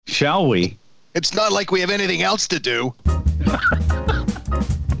shall we? It's not like we have anything else to do.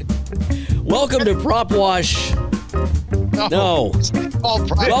 Welcome to Prop Wash. No.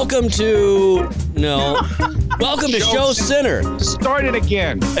 Welcome to Show Center. Start it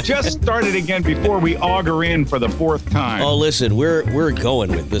again. Just start it again before we auger in for the fourth time. Oh, listen, we're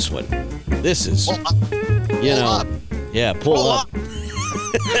going with this one. This is, pull up.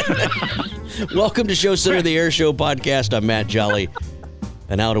 Welcome to Show Center, the Air Show podcast. I'm Matt Jolly,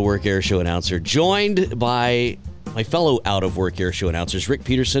 an out-of-work air show announcer, joined by my fellow out-of-work air show announcers, Rick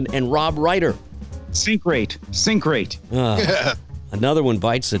Peterson and Rob Ryder. Sync rate. Another one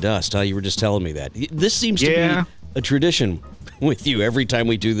bites the dust, huh? You were just telling me that. This seems to be a tradition with you every time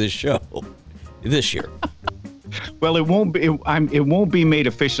we do this show this year. Well, it won't be made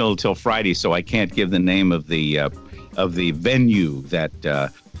official until Friday, so I can't give the name of the venue that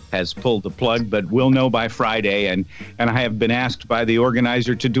has pulled the plug, but we'll know by Friday. And I have been asked by the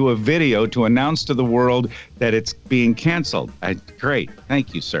organizer to do a video to announce to the world that it's being canceled. Great.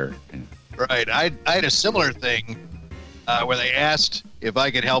 Thank you, sir. Right. I had a similar thing where they asked if I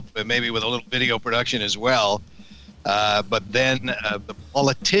could help maybe with a little video production as well. But then the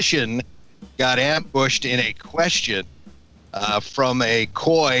politician got ambushed in a question from a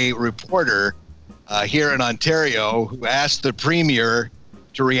coy reporter here in Ontario who asked the premier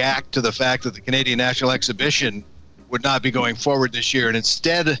to react to the fact that the Canadian National Exhibition would not be going forward this year. And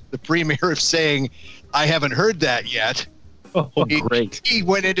instead, the premier of saying, I haven't heard that yet. Great. He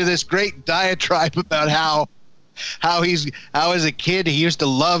went into this great diatribe about how as a kid he used to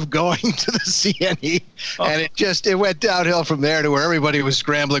love going to the CNE, and it went downhill from there to where everybody was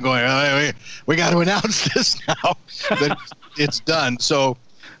scrambling, going, we got to announce this now that it's done. So,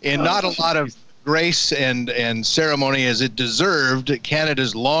 in not a lot of grace and ceremony as it deserved,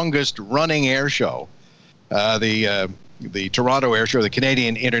 Canada's longest running air show, the Toronto Air Show, the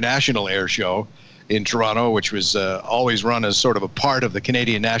Canadian International Air Show in Toronto, which was always run as sort of a part of the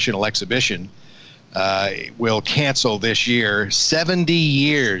Canadian National Exhibition, will cancel this year. 70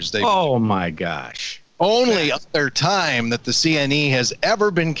 years. Oh my gosh. Only other time that the CNE has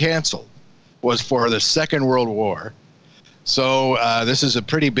ever been canceled was for the Second World War. So this is a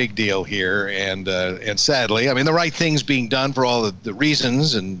pretty big deal here, and sadly, I mean, the right thing's being done for all the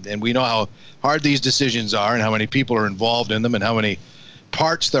reasons, and we know how hard these decisions are and how many people are involved in them and how many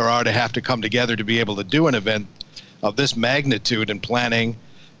parts there are to have to come together to be able to do an event of this magnitude and planning.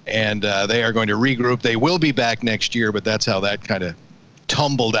 And they are going to regroup. They will be back next year, but that's how that kind of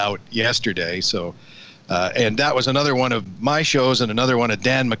tumbled out yesterday. So, and that was another one of my shows and another one of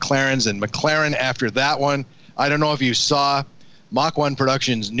Dan McLaren's. And McLaren, after that one, I don't know if you saw Mach 1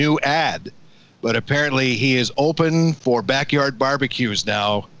 Productions' new ad, but apparently he is open for backyard barbecues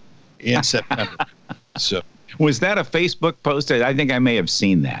now in September. So, was that a Facebook post? I think I may have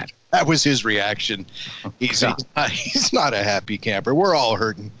seen that. That was his reaction. He's not a happy camper. We're all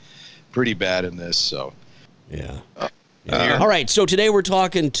hurting pretty bad in this. So, yeah. All right. So today we're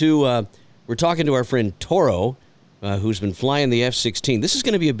talking to our friend Toro, who's been flying the F-16. This is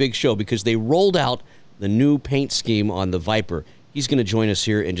going to be a big show because they rolled out the new paint scheme on the Viper. He's going to join us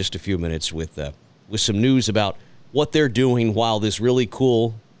here in just a few minutes with some news about what they're doing while this really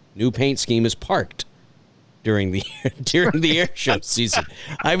cool new paint scheme is parked during the air show season.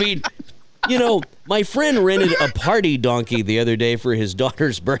 I mean, my friend rented a party donkey the other day for his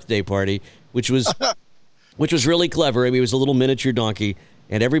daughter's birthday party, which was really clever. I mean, it was a little miniature donkey,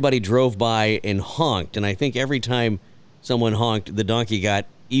 and everybody drove by and honked. And I think every time someone honked, the donkey got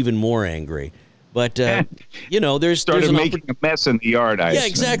even more angry. But there's making a mess in the yard. Yeah,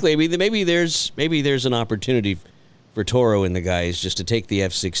 exactly. I mean, maybe there's an opportunity for Toro and the guys just to take the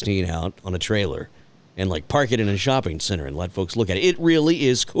F-16 out on a trailer and park it in a shopping center and let folks look at it. It really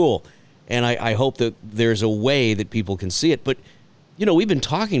is cool. And I hope that there's a way that people can see it. But, we've been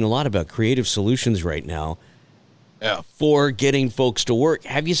talking a lot about creative solutions right now for getting folks to work.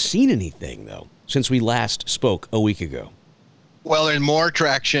 Have you seen anything, though, since we last spoke a week ago? Well, there's more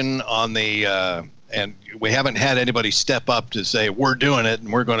traction on the, and we haven't had anybody step up to say, we're doing it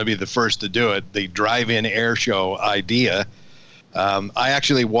and we're going to be the first to do it, the drive-in air show idea. I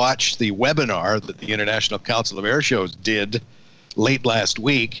actually watched the webinar that the International Council of Air Shows did late last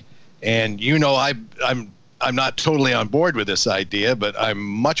week, and I'm not totally on board with this idea, but I'm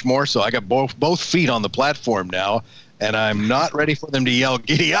much more so. I got both feet on the platform now, and I'm not ready for them to yell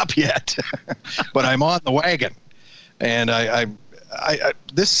 "giddy up" yet, but I'm on the wagon, and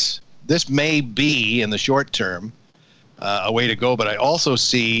this may be in the short term a way to go, but I also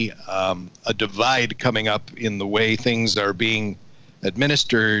see a divide coming up in the way things are being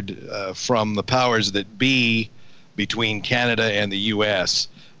administered from the powers that be between Canada and the U.S.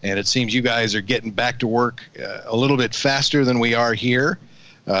 and it seems you guys are getting back to work a little bit faster than we are here.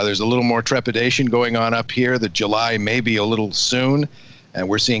 There's a little more trepidation going on up here that July may be a little soon, and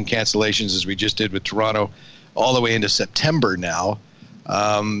we're seeing cancellations, as we just did with Toronto, all the way into September now.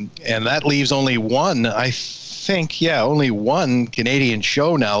 And that leaves only one, only one Canadian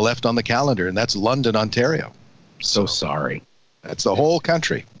show now left on the calendar, and that's London, Ontario. So sorry. That's the whole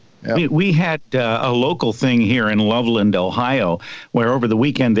country. Yep. We had a local thing here in Loveland, Ohio, where over the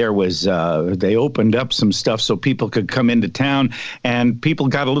weekend there was they opened up some stuff so people could come into town, and people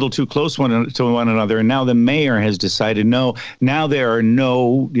got a little too close to one another. And now the mayor has decided no. Now you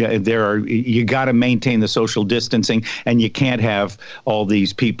got to maintain the social distancing, and you can't have all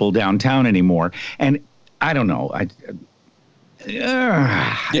these people downtown anymore. And I don't know.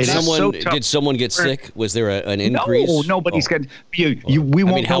 Did someone get sick? Was there an increase? No, nobody's got. We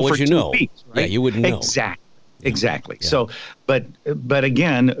won't how know would for you 2 know? weeks, right? Yeah, you wouldn't know. Exactly. Yeah. So, but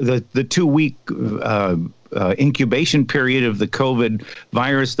again, the 2 week incubation period of the COVID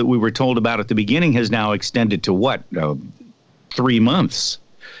virus that we were told about at the beginning has now extended to what 3 months.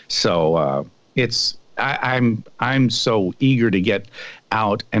 So I'm so eager to get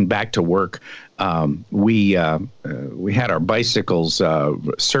out and back to work. We had our bicycles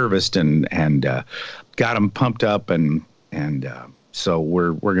serviced and got them pumped up and so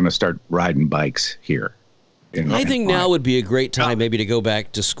we're going to start riding bikes here. I think now would be a great time maybe to go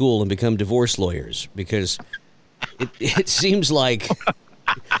back to school and become divorce lawyers, because it seems like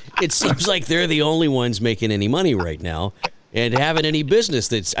they're the only ones making any money right now and having any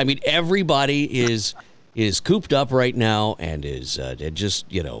business. Everybody is cooped up right now and is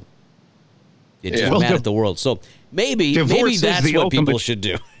just mad at the world. So maybe that's what people should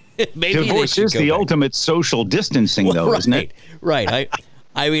do. Maybe divorce is the ultimate social distancing, though, isn't it? Right.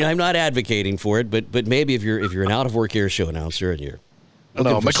 I'm not advocating for it, but maybe if you're an out of work air show announcer and you're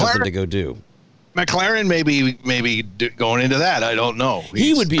looking for something to go do. McLaren maybe going into that. I don't know.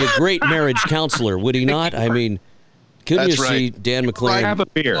 He would be a great marriage counselor, would he not? I mean, couldn't you see Dan McLaren? Have a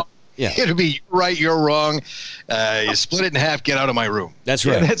beer. Yeah. It'd be right, you're wrong. You split it in half, get out of my room. That's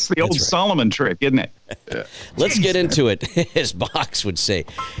right. Yeah, that's the old Solomon trick, isn't it? Yeah. Let's get into it, as Box would say.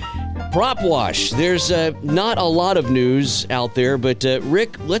 Prop wash. There's not a lot of news out there, but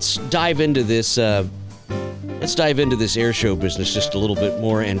Rick, let's dive into this. Let's dive into this air show business just a little bit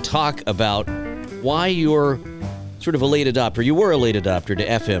more and talk about why you're sort of a late adopter. You were a late adopter to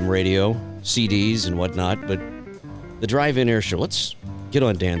FM radio, CDs, and whatnot, but the drive-in air show. Let's get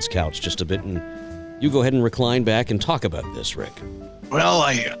on Dan's couch just a bit, and you go ahead and recline back and talk about this, Rick. Well,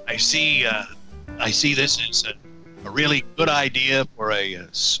 I see this as a really good idea for a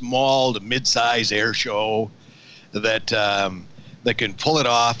small to mid-size air show that can pull it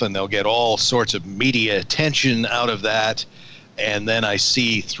off, and they'll get all sorts of media attention out of that. And then I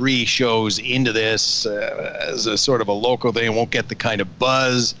see 3 shows into this as a sort of a local thing. It won't get the kind of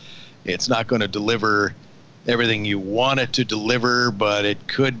buzz. It's not going to deliver everything you want it to deliver, but it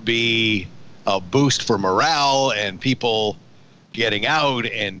could be a boost for morale and people getting out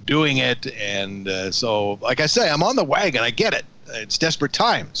and doing it. And so, like I say, I'm on the wagon. I get it. It's desperate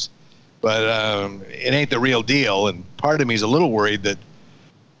times, but it ain't the real deal. And part of me is a little worried that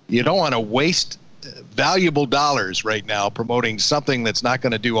you don't want to waste valuable dollars right now promoting something that's not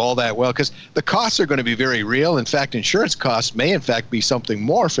going to do all that well, because the costs are going to be very real. In fact, insurance costs may in fact be something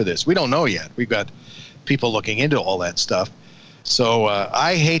more for this. We don't know yet. We've got people looking into all that stuff. So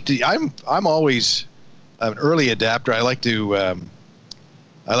I'm always an early adapter. I like to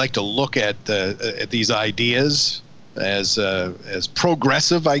look at these ideas as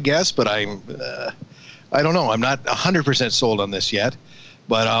progressive, I guess, but I don't know. I'm not 100% sold on this yet,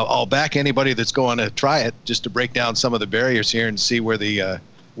 but I'll back anybody that's going to try it, just to break down some of the barriers here and see where the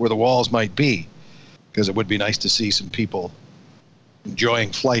walls might be, because it would be nice to see some people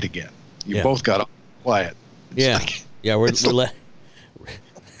enjoying flight again. You both got quiet. We're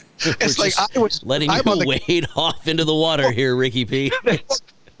letting you wade off into the water here, Ricky P.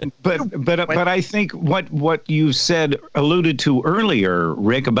 But I think what you said alluded to earlier,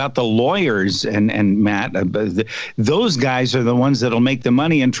 Rick, about the lawyers and Matt, those guys are the ones that'll make the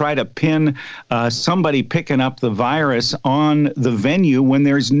money and try to pin somebody picking up the virus on the venue when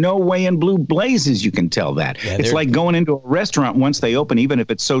there's no way in blue blazes you can tell that. Yeah, it's like going into a restaurant once they open, even if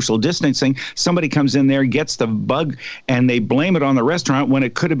it's social distancing, somebody comes in there, gets the bug, and they blame it on the restaurant when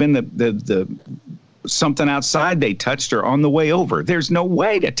it could have been the something outside they touched or on the way over. There's no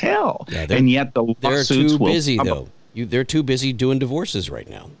way to tell. Yeah, and yet the lawsuits they're too busy, though. They're too busy doing divorces right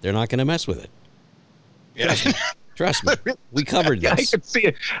now. They're not going to mess with it. Yeah. Trust me, we covered this. I could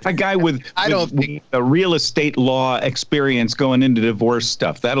see a guy with a real estate law experience going into divorce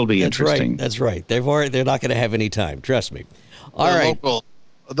stuff. That'll be interesting. That's right. They're not going to have any time. Trust me. All right.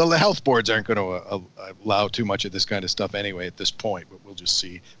 The health boards aren't going to allow too much of this kind of stuff anyway at this point, but we'll just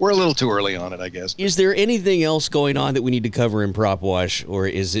see. We're a little too early on it, I guess. Is there anything else going on that we need to cover in Prop Wash, or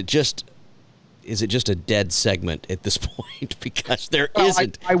is it just a dead segment at this point? Because there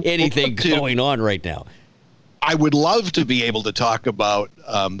isn't anything going on right now. I would love to be able to talk about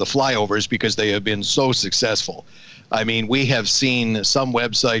the flyovers because they have been so successful. I mean, we have seen some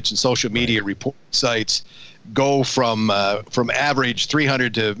websites and social media report sites go from average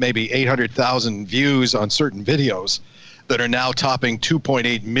 300 to maybe 800,000 views on certain videos that are now topping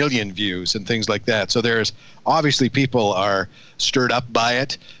 2.8 million views and things like that. So there's obviously people are stirred up by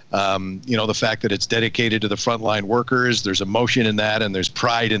it. The fact that it's dedicated to the frontline workers, there's emotion in that and there's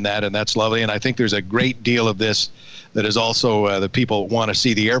pride in that, and that's lovely. And I think there's a great deal of this that is also the people want to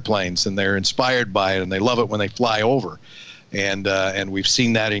see the airplanes and they're inspired by it and they love it when they fly over. And we've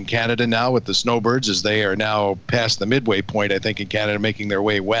seen that in Canada now with the Snowbirds as they are now past the midway point, I think, in Canada, making their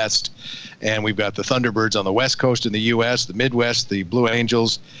way west. And we've got the Thunderbirds on the west coast in the U.S., the Midwest, the Blue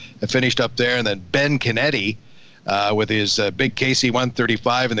Angels have finished up there. And then Ben Kennedy with his big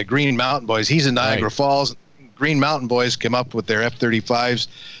KC-135 and the Green Mountain Boys. He's in Niagara Falls. Green Mountain Boys came up with their F-35s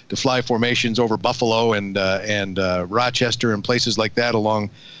to fly formations over Buffalo and Rochester and places like that along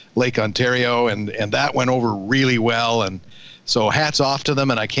Lake Ontario. And that went over really well. And so hats off to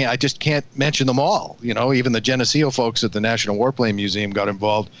them, and I just can't mention them all. Even the Geneseo folks at the National Warplane Museum got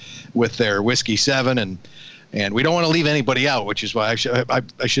involved with their Whiskey 7, and we don't want to leave anybody out, which is why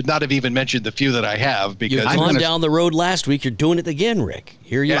I should not have even mentioned the few that I have. Because you've gone down the road last week. You're doing it again, Rick.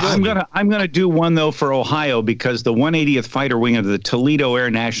 Here you go. I'm gonna do one though for Ohio because the 180th Fighter Wing of the Toledo Air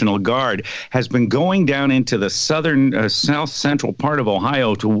National Guard has been going down into the southern south central part of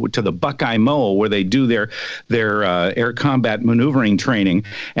Ohio to the Buckeye Mole where they do their air combat maneuvering training,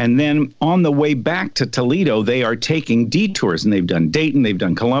 and then on the way back to Toledo they are taking detours, and they've done Dayton, they've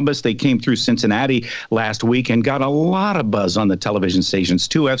done Columbus, they came through Cincinnati last week and got a lot of buzz on the television stations.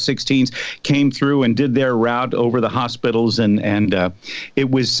 2 F-16s came through and did their route over the hospitals, and it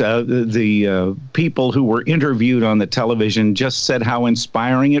was the people who were interviewed on the television just said how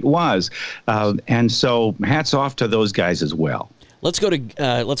inspiring it was, and so hats off to those guys as well. Let's go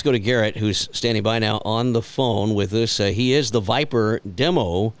to Garrett, who's standing by now on the phone with us. He is the Viper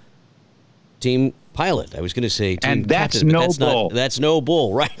demo team pilot. I was going to say team and that's captain, no bull. That's no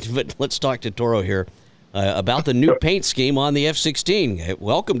bull, right? But let's talk to Toro here about the new paint scheme on the F-16.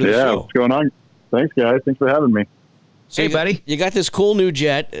 Welcome to the show. Yeah, what's going on? Thanks, guys. Thanks for having me. So hey, buddy. You got this cool new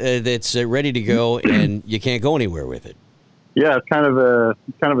jet that's ready to go, and you can't go anywhere with it. Yeah, it's kind of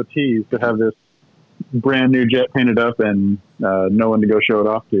a tease to have this brand new jet painted up and no one to go show it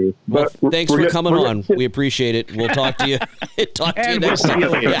off to. Well, thanks for coming on. We appreciate it. We'll talk to you. Next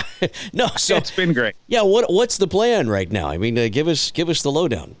time. Yeah. No, so it's been great. Yeah, what's the plan right now? I mean, give us the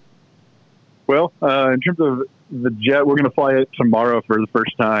lowdown. Well, in terms of the jet, we're going to fly it tomorrow for the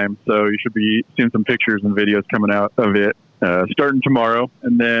first time. So you should be seeing some pictures and videos coming out of it starting tomorrow.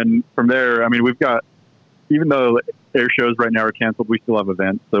 And then from there, I mean, we've got, even though air shows right now are canceled, we still have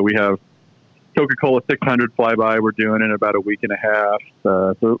events. So we have Coca-Cola 600 flyby we're doing in about a week and a half.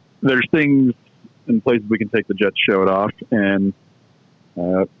 So there's things and places we can take the jet to show it off. And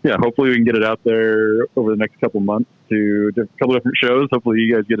hopefully we can get it out there over the next couple months to a couple different shows. Hopefully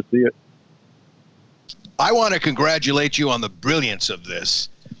you guys get to see it. I want to congratulate you on the brilliance of this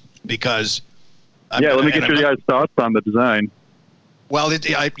because... let me get your guys' thoughts on the design. Well,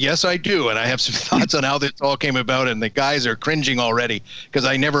 yes, I do, and I have some thoughts on how this all came about, and the guys are cringing already because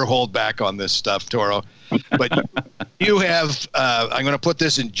I never hold back on this stuff, Toro. But you have, I'm going to put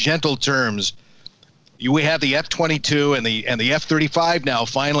this in gentle terms, we have the F-22 and the F-35 now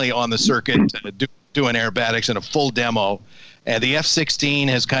finally on the circuit doing aerobatics in a full demo, and the F-16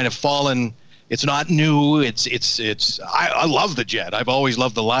 has kind of fallen... It's not new. I love the jet. I've always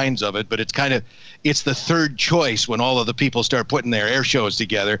loved the lines of it, but it's the third choice when all of the people start putting their air shows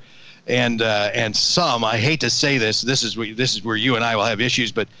together, and some, I hate to say this is where you and I will have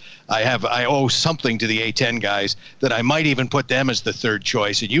issues, but I owe something to the A-10 guys that I might even put them as the third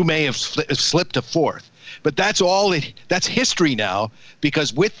choice, and you may have slipped to fourth, but that's history now,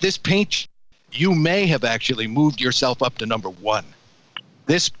 because with this paint, you may have actually moved yourself up to number one.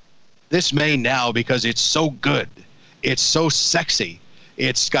 This may now, because it's so good, it's so sexy,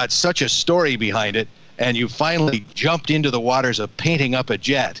 it's got such a story behind it, and you finally jumped into the waters of painting up a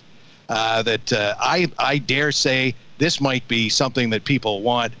jet, that I dare say this might be something that people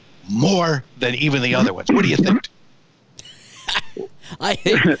want more than even the other ones. What do you think? I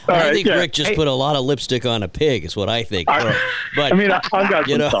think Rick just put a lot of lipstick on a pig, is what I think. But I mean, I've got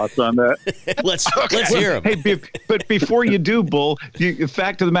some thoughts on that. let's hear them. Hey, but before you do, Bull, the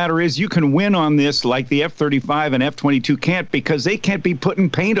fact of the matter is you can win on this like the F-35 and F-22 can't, because they can't be putting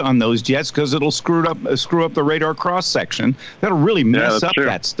paint on those jets because it'll screw up the radar cross section. That'll really mess up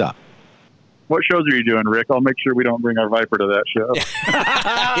that stuff. What shows are you doing, Rick? I'll make sure we don't bring our Viper to that show.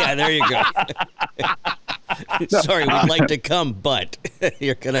 Yeah, there you go. Sorry, we'd like to come, but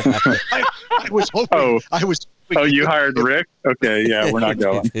you're going to have to. I was hoping. Oh, you hired Rick? Okay, yeah, we're not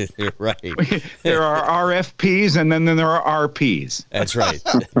going. Right. There are RFPs and then there are RPs. That's right.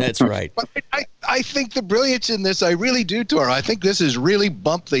 That's right. But I think the brilliance in this, I really do, Toro. I think this has really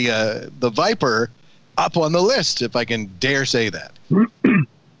bumped the Viper up on the list, if I can dare say that.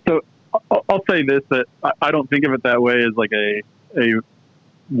 So I'll say this, that I don't think of it that way as like a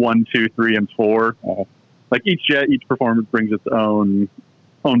 1, 2, 3, and 4. Like each jet, each performance brings its own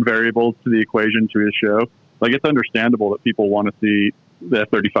variables to the equation to his show. Like it's understandable that people want to see the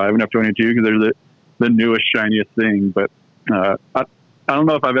F-35 and F-22 because they're the newest, shiniest thing. But I don't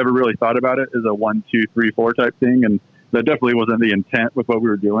know if I've ever really thought about it as a 1, 2, 3, 4 type thing. And that definitely wasn't the intent with what we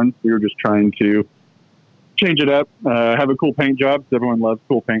were doing. We were just trying to change it up, have a cool paint job. Everyone loves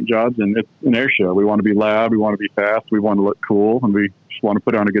cool paint jobs, and it's an air show. We want to be loud, we want to be fast, we want to look cool, and we just want to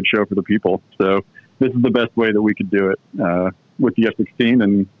put on a good show for the people. So this is the best way that we could do it with the F-16.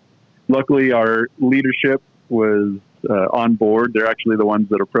 And luckily, our leadership was on board. They're actually the ones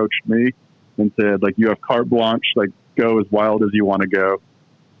that approached me and said, like, you have carte blanche, like, go as wild as you want to go.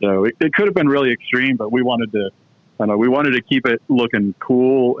 So it could have been really extreme, but we wanted to keep it looking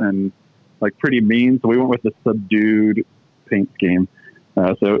cool and like pretty mean. So we went with the subdued paint scheme.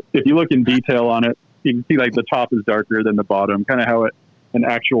 So if you look in detail on it, you can see like the top is darker than the bottom, kind of how an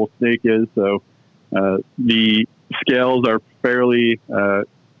actual snake is. So the scales are fairly,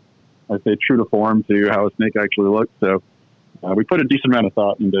 I'd say, true to form to how a snake actually looks. So we put a decent amount of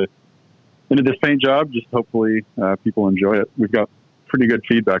thought into this paint job. Just hopefully people enjoy it. We've got pretty good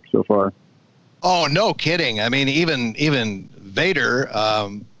feedback so far. Oh, no kidding. I mean, even Vader,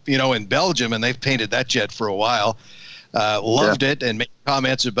 in Belgium, and they've painted that jet for a while, loved it and made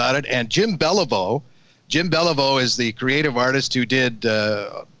comments about it. And Jim Beliveau is the creative artist who did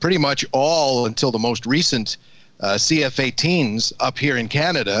pretty much all until the most recent CF-18s up here in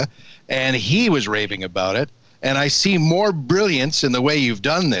Canada, and he was raving about it. And I see more brilliance in the way you've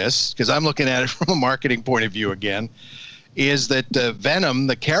done this, because I'm looking at it from a marketing point of view again, is that Venom,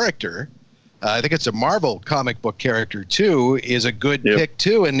 the character, I think it's a Marvel comic book character too, is a good pick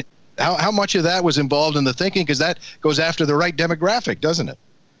too. And how much of that was involved in the thinking? Because that goes after the right demographic, doesn't it?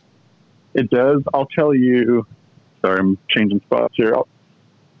 It does. I'll tell you. Sorry, I'm changing spots here.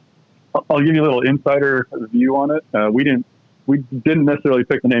 I'll give you a little insider view on it. We didn't necessarily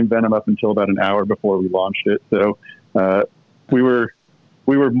pick the name Venom up until about an hour before we launched it. So we were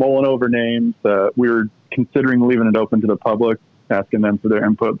mulling over names. We were considering leaving it open to the public, asking them for their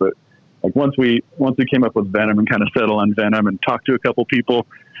input, but like once we came up with Venom and kind of settled on Venom and talked to a couple people,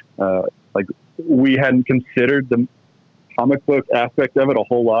 like we hadn't considered the comic book aspect of it a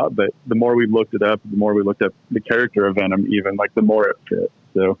whole lot, but the more we looked it up, the more we looked at the character of Venom, even like the more it fit.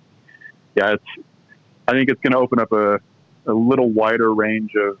 So yeah, I think it's going to open up a little wider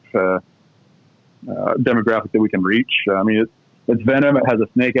range of demographic that we can reach. I mean, it's Venom. It has a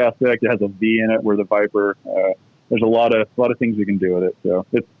snake aspect. It has a V in it. Where the Viper. There's a lot of things we can do with it. So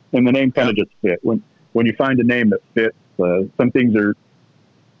and the name kind of just fit. When you find a name that fits, some things are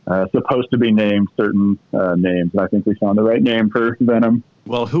supposed to be named certain names. And I think we found the right name for Venom.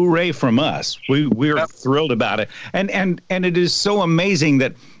 Well, hooray from us. We're thrilled about it. And it is so amazing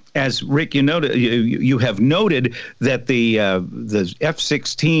that, as Rick, you have noted that the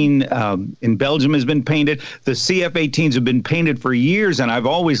F-16 in Belgium has been painted. The CF-18s have been painted for years, and I've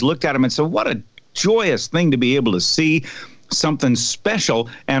always looked at them and said, what a joyous thing to be able to see something special.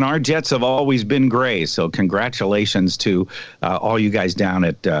 And our jets have always been gray. So congratulations to all you guys down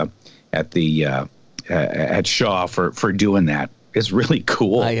at Shaw for doing that. It's really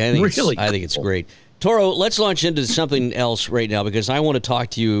cool. I think it's great. Toro, let's launch into something else right now, because I want to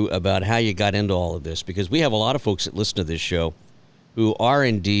talk to you about how you got into all of this, because we have a lot of folks that listen to this show who are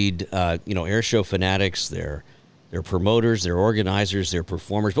indeed, air show fanatics. They're promoters, they're organizers, they're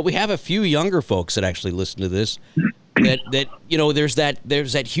performers. But we have a few younger folks that actually listen to this. There's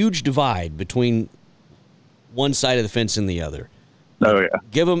that huge divide between one side of the fence and the other. Oh yeah.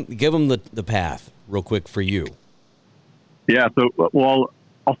 Give them the path real quick for you. Yeah. So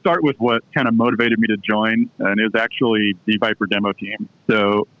I'll start with what kind of motivated me to join, and it was actually the Viper demo team.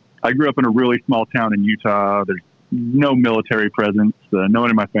 So I grew up in a really small town in Utah. There's no military presence. No one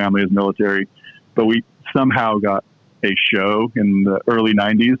in my family is military, but we somehow got a show in the early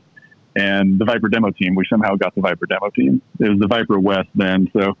 90s, and the Viper demo team, we somehow got the Viper demo team. It was the Viper West then.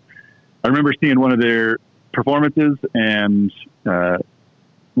 So I remember seeing one of their performances, and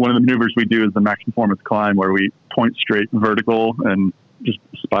one of the maneuvers we do is the max performance climb, where we point straight vertical and just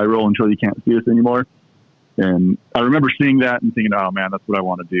spiral until you can't see us anymore. And I remember seeing that and thinking, oh man, that's what I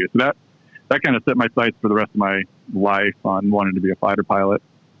want to do. So that kind of set my sights for the rest of my life on wanting to be a fighter pilot.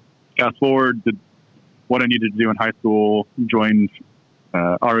 Fast forward, did what I needed to do in high school, joined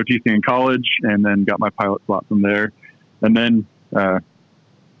ROTC in college, and then got my pilot slot from there. And then kind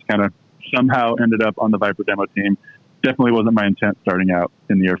of somehow ended up on the Viper demo team. Definitely wasn't my intent starting out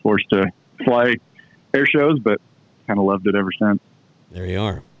in the Air Force to fly air shows, but kind of loved it ever since. There you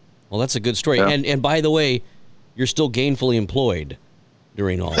are. Well, that's a good story. Yeah. And by the way, you're still gainfully employed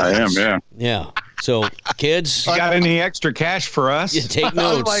during all I this. am, yeah. Yeah. So, kids, You got any extra cash for us? you take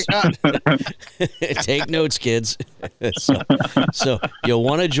Oh notes. my God. Take notes, kids. so you'll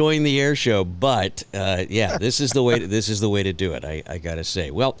want to join the air show, but yeah, this is the way. This is the way to do it. I gotta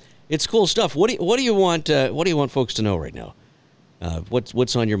say. Well, it's cool stuff. What do you want? What do you want folks to know right now?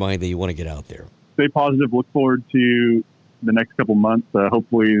 What's on your mind that you want to get out there? Stay positive. Look forward to the next couple months.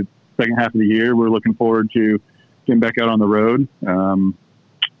 Hopefully, second half of the year, we're looking forward to getting back out on the road.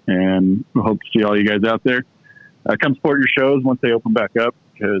 And we hope to see all you guys out there. Come support your shows once they open back up,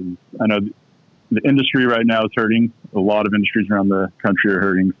 because I know the industry right now is hurting. A lot of industries around the country are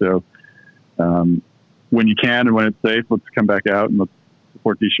hurting. So when you can and when it's safe, let's come back out and let's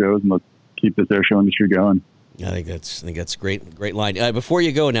support these shows and let's keep this air show industry going. I think that's great line. Before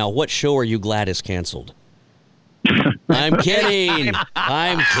you go now, what show are you glad is canceled? I'm kidding.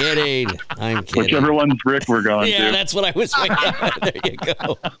 Whichever one's Rick we're going Yeah, to. that's what I was waiting. There you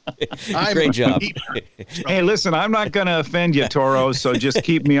go. Great job. Hey, listen, I'm not going to offend you, Toro, so just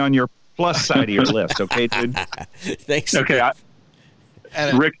keep me on your plus side of your list, okay, dude? Thanks. Okay,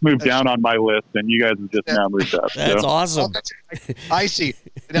 Rick's moved down on my list, and you guys have just now moved up. That's so. awesome. I see.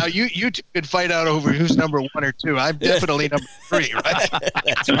 Now you two could fight out over who's number 1 or 2. I'm definitely number 3, right?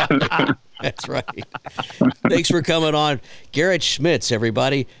 That's right. Thanks for coming on. Garrett Schmitz,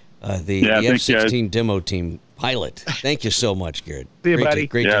 everybody, the F-16 demo team pilot. Thank you so much, Garrett. See you, buddy.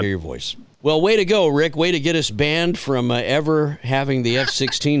 Great to hear your voice. Well, way to go, Rick. Way to get us banned from ever having the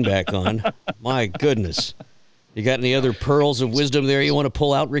F-16 back on. My goodness. You got any other pearls of wisdom there you want to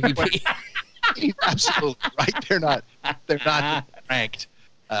pull out, Ricky P? He's absolutely right. They're not ranked.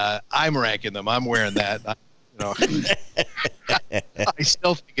 I'm ranking them. I'm wearing that. I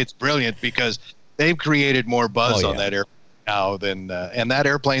still think it's brilliant because they've created more buzz on that airplane now than, and that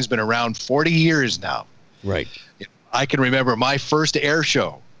airplane's been around 40 years now. Right. I can remember my first air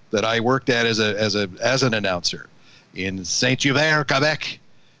show that I worked at as an announcer in Saint-Hubert, Quebec.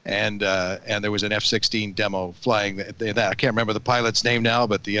 And there was an F-16 demo flying that. I can't remember the pilot's name now,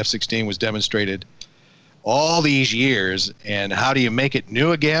 but the F-16 was demonstrated all these years. And how do you make it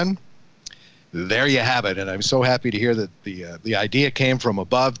new again? There you have it. And I'm so happy to hear that the idea came from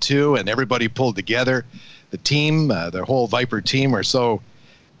above too, and everybody pulled together. The team, the whole Viper team, are so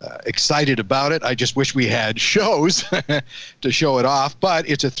excited about it. I just wish we had shows to show it off. But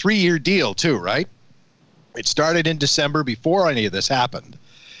it's a 3-year deal too, right? It started in December before any of this happened.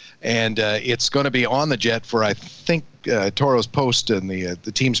 And it's going to be on the jet for, I think, Toro's post and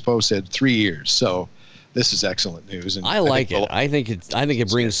the team's post said 3 years. So this is excellent news. And I like it. I think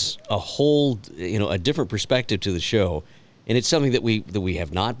it brings a whole, a different perspective to the show, and it's something that we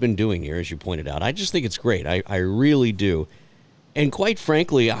have not been doing here, as you pointed out. I just think it's great. I really do. And quite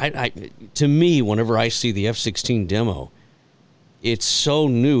frankly, to me, whenever I see the F-16 demo, it's so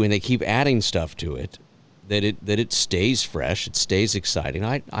new, and they keep adding stuff to it. That it stays fresh, it stays exciting.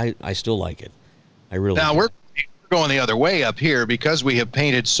 I still like it. I really do. We're going the other way up here because we have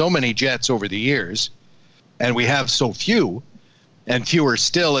painted so many jets over the years, and we have so few, and fewer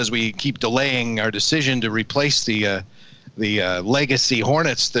still as we keep delaying our decision to replace the legacy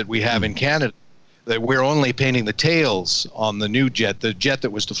Hornets that we have in Canada. That we're only painting the tails on the new jet. The jet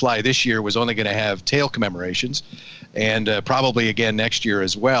that was to fly this year was only going to have tail commemorations, and probably again next year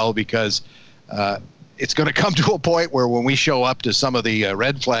as well, because it's going to come to a point where when we show up to some of the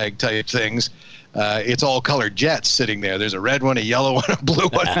red flag type things, it's all colored jets sitting there. There's a red one, a yellow one, a blue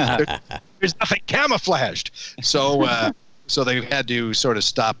one. There's nothing camouflaged. So they've had to sort of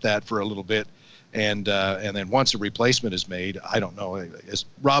stop that for a little bit. And then once a replacement is made, I don't know. As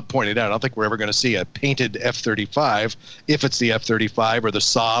Rob pointed out, I don't think we're ever going to see a painted F-35, if it's the F-35 or the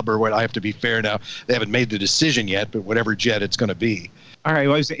Saab or what. I have to be fair now. They haven't made the decision yet, but whatever jet it's going to be. All right.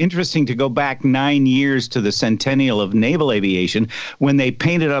 Well, it's interesting to go back 9 years to the centennial of naval aviation when they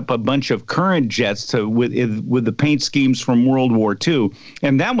painted up a bunch of current jets with the paint schemes from World War II.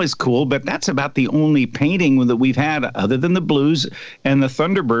 And that was cool, but that's about the only painting that we've had other than the Blues and the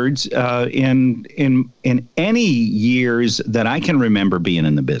Thunderbirds in any years that I can remember being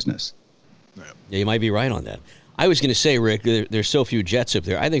in the business. Yeah, you might be right on that. I was going to say, Rick, there's so few jets up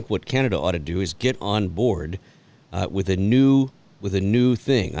there. I think what Canada ought to do is get on board with a new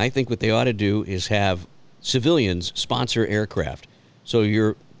thing. I think what they ought to do is have civilians sponsor aircraft. So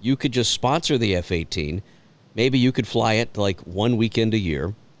you could just sponsor the F-18. Maybe you could fly it like one weekend a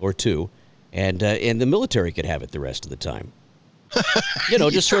year or two, and the military could have it the rest of the time.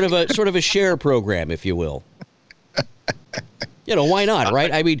 Just sort of a share program, if you will. Why not,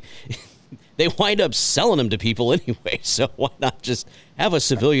 right? I mean, they wind up selling them to people anyway, so why not just have a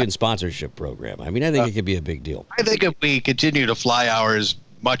civilian sponsorship program? I mean, I think it could be a big deal. I think if we continue to fly hours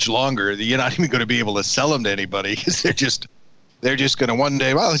much longer, you're not even going to be able to sell them to anybody because they're just going to one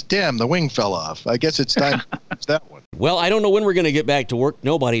day, well, damn, the wing fell off. I guess it's time to use that one. Well, I don't know when we're going to get back to work.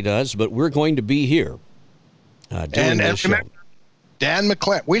 Nobody does, but we're going to be here doing this show. Dan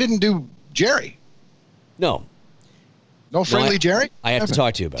McLaren. We didn't do Jerry. No. No friendly Jerry? I have to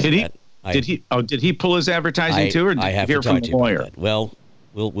talk to you about that. Did he pull his advertising too, or did I have you hear to talk from to the you lawyer? about that. Well,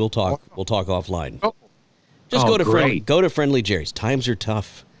 we'll talk. We'll talk offline. Oh. Just go to Friendly Jerry's. Times are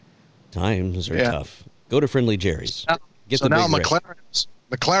tough. Tough. Go to Friendly Jerry's. So now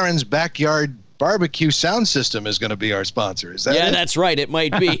McLaren's backyard barbecue sound system is going to be our sponsor. Is that it? That's right. It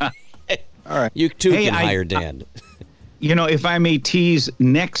might be. All right. You too can hire Dan. If I may tease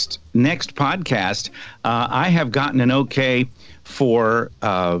next podcast, I have gotten an okay for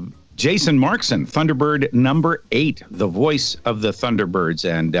Jason Markson, Thunderbird number 8, the voice of the Thunderbirds.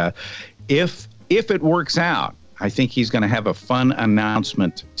 And if it works out, I think he's going to have a fun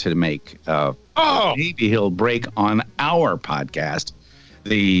announcement to make. Maybe he'll break on our podcast,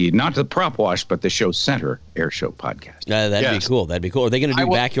 not the Prop Wash, but the Show Center Air Show podcast. That'd be cool. Are they going to do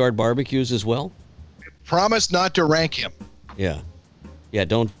backyard barbecues as well? Promise not to rank him. Yeah.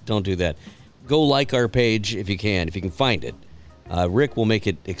 Don't do that. Go like our page if you can find it. Rick will make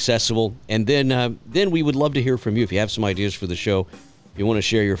it accessible, and then we would love to hear from you if you have some ideas for the show. If you want to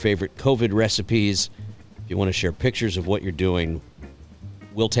share your favorite COVID recipes, if you want to share pictures of what you're doing,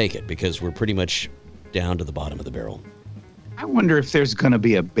 we'll take it because we're pretty much down to the bottom of the barrel. I wonder if there's going to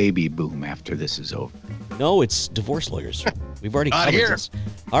be a baby boom after this is over. No, it's divorce lawyers. We've already Not covered here. this.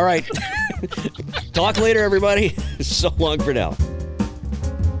 All right. Talk later, everybody. So long for now.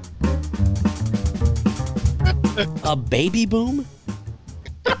 A baby boom?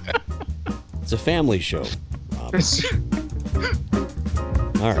 It's a family show, Rob.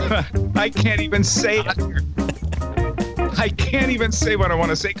 All right. I can't even say it. I can't even say what I want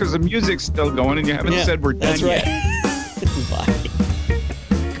to say because the music's still going and you haven't said we're done yet. Bye.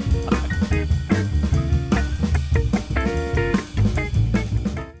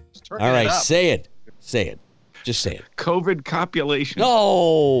 All right, say it. Say it. Just say it. COVID copulation.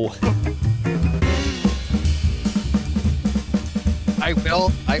 No. I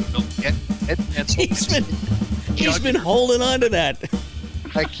will get pencils. He's been holding on to that.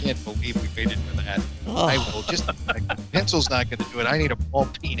 I can't believe we made it to that. Oh. I will just pencil's not going to do it. I need a ball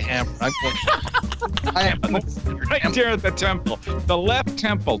peen hammer. I am right there at the temple, the left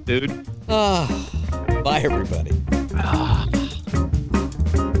temple, dude. Bye, everybody.